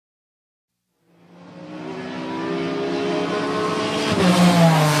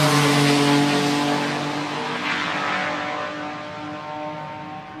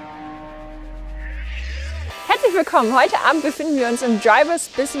willkommen. Heute Abend befinden wir uns im Drivers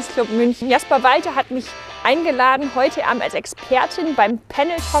Business Club München. Jasper Walther hat mich eingeladen, heute Abend als Expertin beim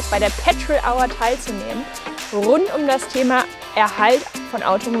Panel Talk bei der Petrol Hour teilzunehmen, rund um das Thema Erhalt von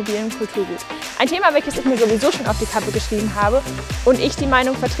automobilen Kulturgut. Ein Thema, welches ich mir sowieso schon auf die Kappe geschrieben habe und ich die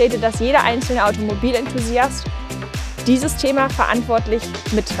Meinung vertrete, dass jeder einzelne Automobilenthusiast dieses Thema verantwortlich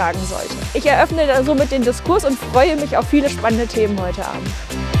mittragen sollte. Ich eröffne somit den Diskurs und freue mich auf viele spannende Themen heute Abend.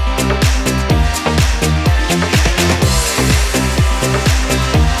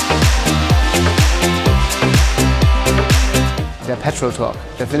 Der Petrol Talk,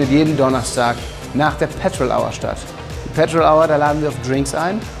 der findet jeden Donnerstag nach der Petrol Hour statt. Die Petrol Hour, da laden wir auf Drinks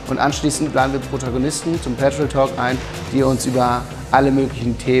ein und anschließend laden wir Protagonisten zum Petrol Talk ein, die uns über alle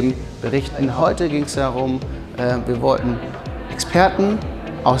möglichen Themen berichten. Heute ging es darum, wir wollten Experten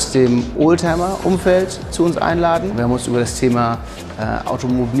aus dem Oldtimer-Umfeld zu uns einladen. Wir haben uns über das Thema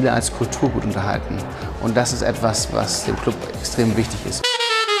Automobile als Kulturgut unterhalten. Und das ist etwas, was dem Club extrem wichtig ist.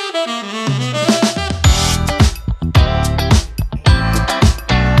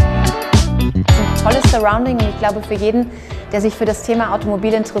 Tolles Surrounding und ich glaube für jeden, der sich für das Thema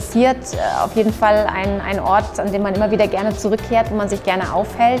Automobil interessiert, auf jeden Fall ein Ort, an dem man immer wieder gerne zurückkehrt, wo man sich gerne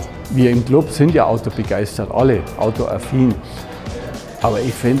aufhält. Wir im Club sind ja autobegeistert, alle autoaffin. Aber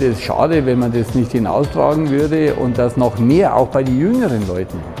ich finde es schade, wenn man das nicht hinaustragen würde und dass noch mehr auch bei den jüngeren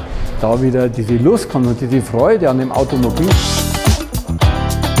Leuten da wieder diese Lust kommt und diese Freude an dem Automobil.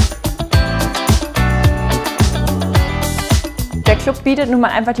 Der Club bietet nun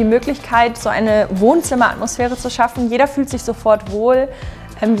mal einfach die Möglichkeit, so eine Wohnzimmeratmosphäre zu schaffen. Jeder fühlt sich sofort wohl.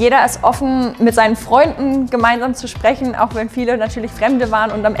 Jeder ist offen, mit seinen Freunden gemeinsam zu sprechen, auch wenn viele natürlich Fremde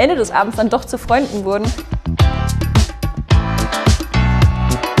waren und am Ende des Abends dann doch zu Freunden wurden.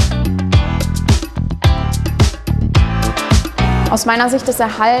 Aus meiner Sicht ist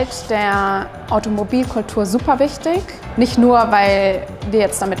Erhalt der Automobilkultur super wichtig. Nicht nur, weil wir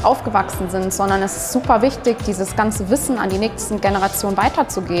jetzt damit aufgewachsen sind, sondern es ist super wichtig, dieses ganze Wissen an die nächsten Generationen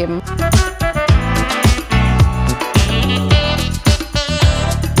weiterzugeben.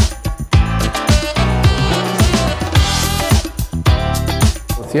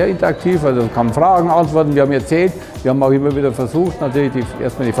 Sehr interaktiv, also man kann Fragen antworten, wir haben erzählt, wir haben auch immer wieder versucht, natürlich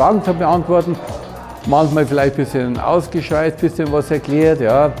erstmal die Fragen zu beantworten. Manchmal vielleicht ein bisschen ausgeschweißt, ein bisschen was erklärt.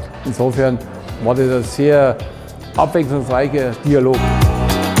 Ja. Insofern war das ein sehr abwechslungsreicher Dialog.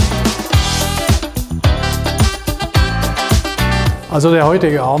 Also der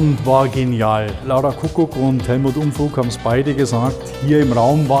heutige Abend war genial. Laura Kukuk und Helmut Unfug haben es beide gesagt. Hier im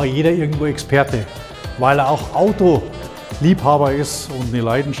Raum war jeder irgendwo Experte, weil er auch Autoliebhaber ist und eine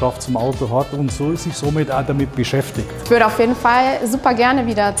Leidenschaft zum Auto hat und sich somit auch damit beschäftigt. Ich würde auf jeden Fall super gerne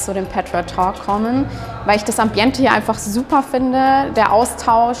wieder zu dem Petrol Talk kommen, weil ich das Ambiente hier einfach super finde. Der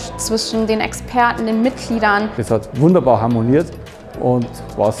Austausch zwischen den Experten, den Mitgliedern. Das hat wunderbar harmoniert und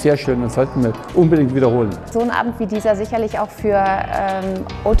war sehr schön und sollten wir unbedingt wiederholen. So ein Abend wie dieser sicherlich auch für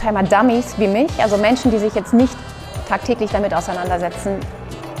Oldtimer-Dummies wie mich, also Menschen, die sich jetzt nicht tagtäglich damit auseinandersetzen,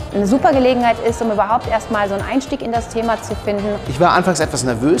 eine super Gelegenheit ist, um überhaupt erstmal so einen Einstieg in das Thema zu finden. Ich war anfangs etwas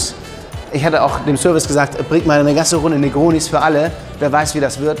nervös. Ich hatte auch dem Service gesagt, bringt mal eine ganze Runde Negronis für alle. Wer weiß, wie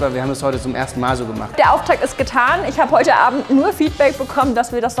das wird, weil wir haben das heute zum ersten Mal so gemacht. Der Auftakt ist getan. Ich habe heute Abend nur Feedback bekommen,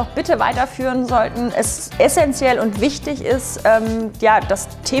 dass wir das doch bitte weiterführen sollten. Es essentiell und wichtig ist, ja, das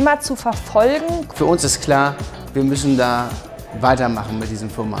Thema zu verfolgen. Für uns ist klar, wir müssen da weitermachen mit diesem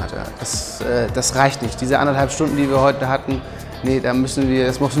Format. Das reicht nicht. Diese 1,5 Stunden, die wir heute hatten, nee, das müssen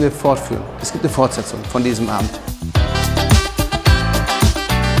wir fortführen. Es gibt eine Fortsetzung von diesem Abend.